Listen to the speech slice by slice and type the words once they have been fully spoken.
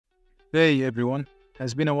Hey everyone,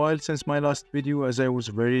 has been a while since my last video as I was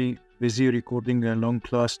very busy recording a long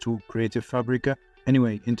class to Creative Fabrica.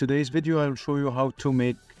 Anyway, in today's video I'll show you how to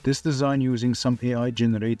make this design using some AI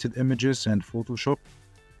generated images and Photoshop.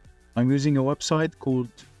 I'm using a website called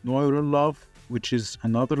𝗗𝗟𝗨𝗦, which is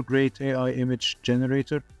another great AI image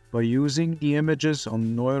generator. By using the images on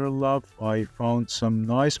𝗗𝗟𝗨𝗦, I found some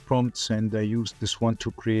nice prompts and I used this one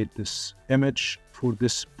to create this image for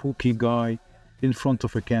this spooky guy in front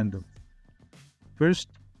of a candle. First,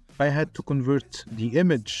 I had to convert the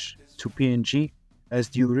image to PNG as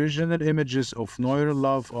the original images of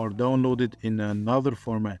𝗗𝗟𝗨𝗦 are downloaded in another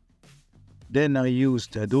format. Then I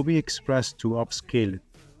used Adobe Express to upscale it.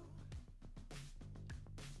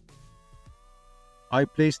 I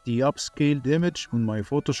placed the upscaled image on my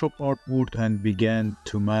Photoshop artboard and began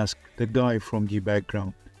to mask the guy from the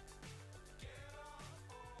background.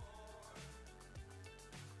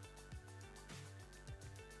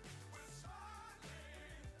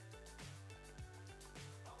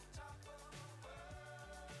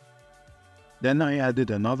 Then I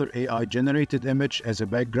added another AI-generated image as a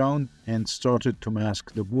background and started to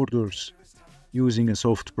mask the borders using a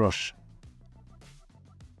soft brush.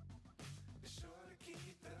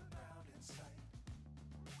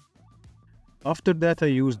 After that,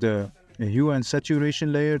 I used a hue and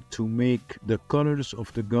saturation layer to make the colors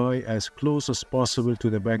of the guy as close as possible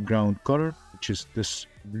to the background color, which is this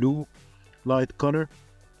blue light color.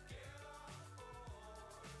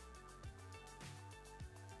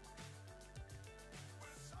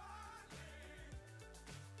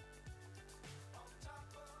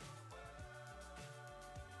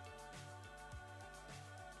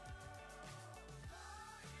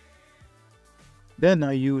 Then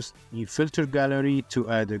I used the filter gallery to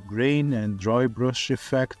add a grain and dry brush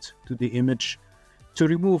effect to the image to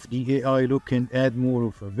remove the AI look and add more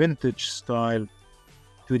of a vintage style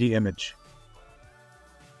to the image.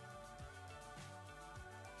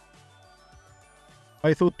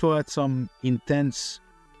 I thought to add some intense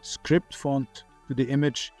script font to the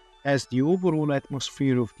image as the overall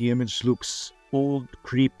atmosphere of the image looks old,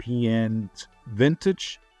 creepy and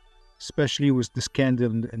vintage, especially with this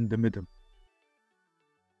candle in the middle.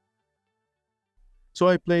 So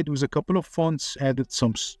I played with a couple of fonts, added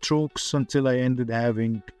some strokes until I ended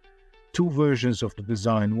having two versions of the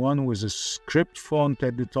design. One with a script font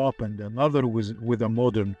at the top and another with a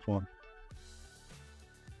modern font.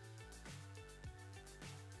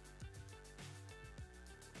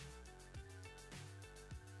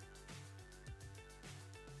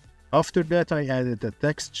 After that, I added a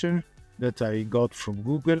texture that I got from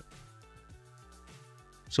Google.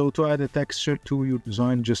 So to add a texture to your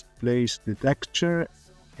design, just place the texture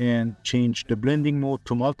and change the blending mode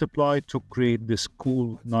to multiply to create this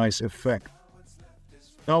cool, nice effect.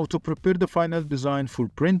 Now to prepare the final design for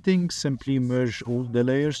printing, simply merge all the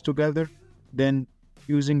layers together. Then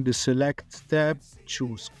using the Select tab,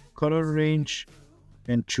 choose Color Range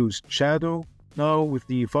and choose Shadow. Now with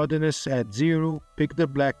the fuzziness at 0, pick the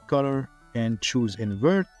black color and choose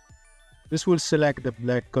Invert. This will select the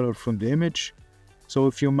black color from the image. So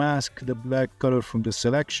if you mask the black color from the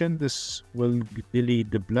selection, this will delete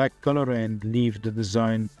the black color and leave the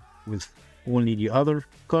design with only the other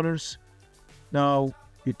colors. Now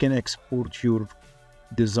you can export your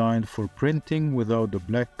design for printing without the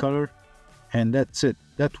black color. And that's it.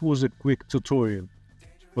 That was a quick tutorial.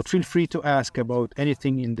 But feel free to ask about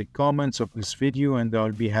anything in the comments of this video and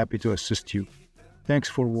I'll be happy to assist you. Thanks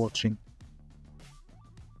for watching.